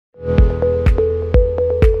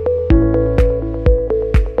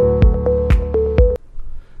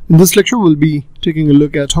In this lecture, we'll be taking a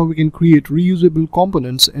look at how we can create reusable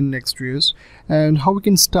components in NextJs and how we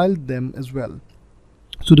can style them as well.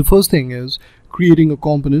 So the first thing is creating a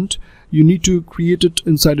component. You need to create it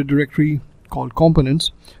inside a directory called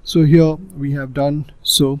components. So here we have done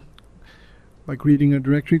so by creating a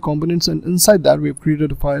directory components, and inside that we have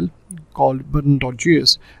created a file called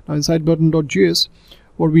button.js. Now inside button.js,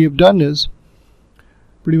 what we have done is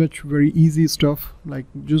pretty much very easy stuff, like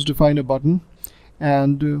just define a button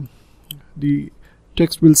and the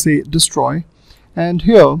text will say destroy, and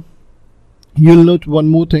here you'll note one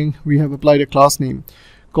more thing. We have applied a class name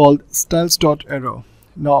called styles.error.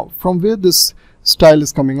 Now from where this style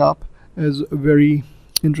is coming up is very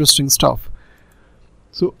interesting stuff.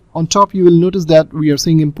 So on top you will notice that we are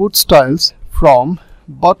saying import styles from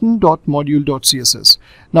button.module.css.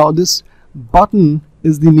 Now this button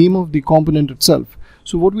is the name of the component itself.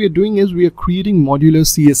 So what we are doing is we are creating modular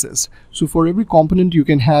CSS. So for every component you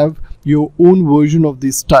can have your own version of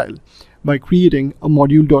this style by creating a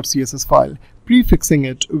module.css file, prefixing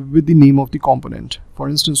it with the name of the component. For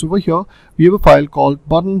instance, over here we have a file called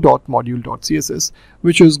button.module.css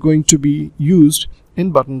which is going to be used in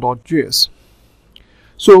button.js.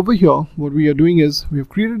 So over here what we are doing is we have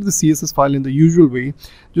created the CSS file in the usual way,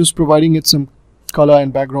 just providing it some color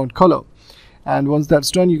and background color. And once that's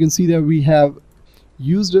done, you can see that we have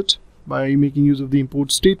used it by making use of the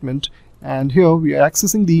import statement, and here we are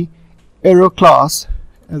accessing the error class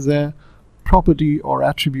as a property or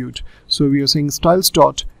attribute. So we are saying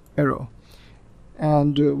styles.error,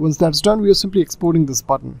 and once that's done, we are simply exporting this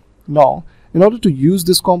button. Now in order to use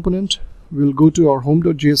this component, we'll go to our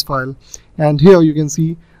home.js file, and here you can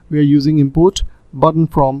see we are using import button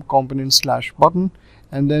from component/button,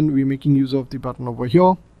 and then we're making use of the button over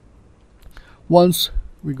here. Once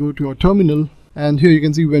we go to our terminal, and here you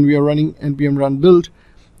can see when we are running npm run build,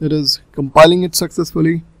 it is compiling it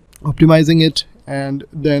successfully, optimizing it, and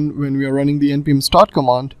then when we are running the npm start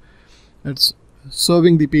command, it's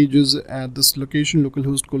serving the pages at this location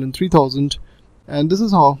localhost :3000, and this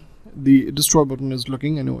is how the destroy button is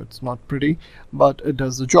looking. I know it's not pretty, but it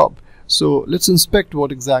does the job. So let's inspect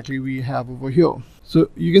what exactly we have over here. So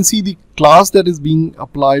you can see the class that is being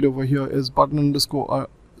applied over here is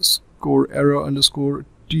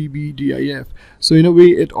button_error_tbdif. So in a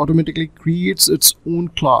way it automatically creates its own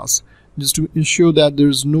class just to ensure that there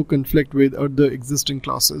is no conflict with other existing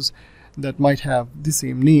classes that might have the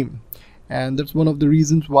same name. And that's one of the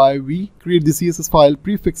reasons why we create the CSS file,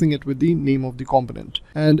 prefixing it with the name of the component.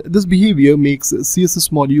 And this behavior makes CSS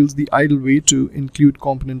modules the ideal way to include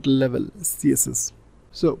component level CSS.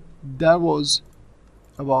 So that was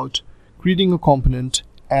about creating a component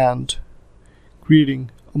and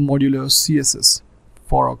creating a modular CSS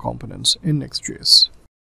for our components in NextJs.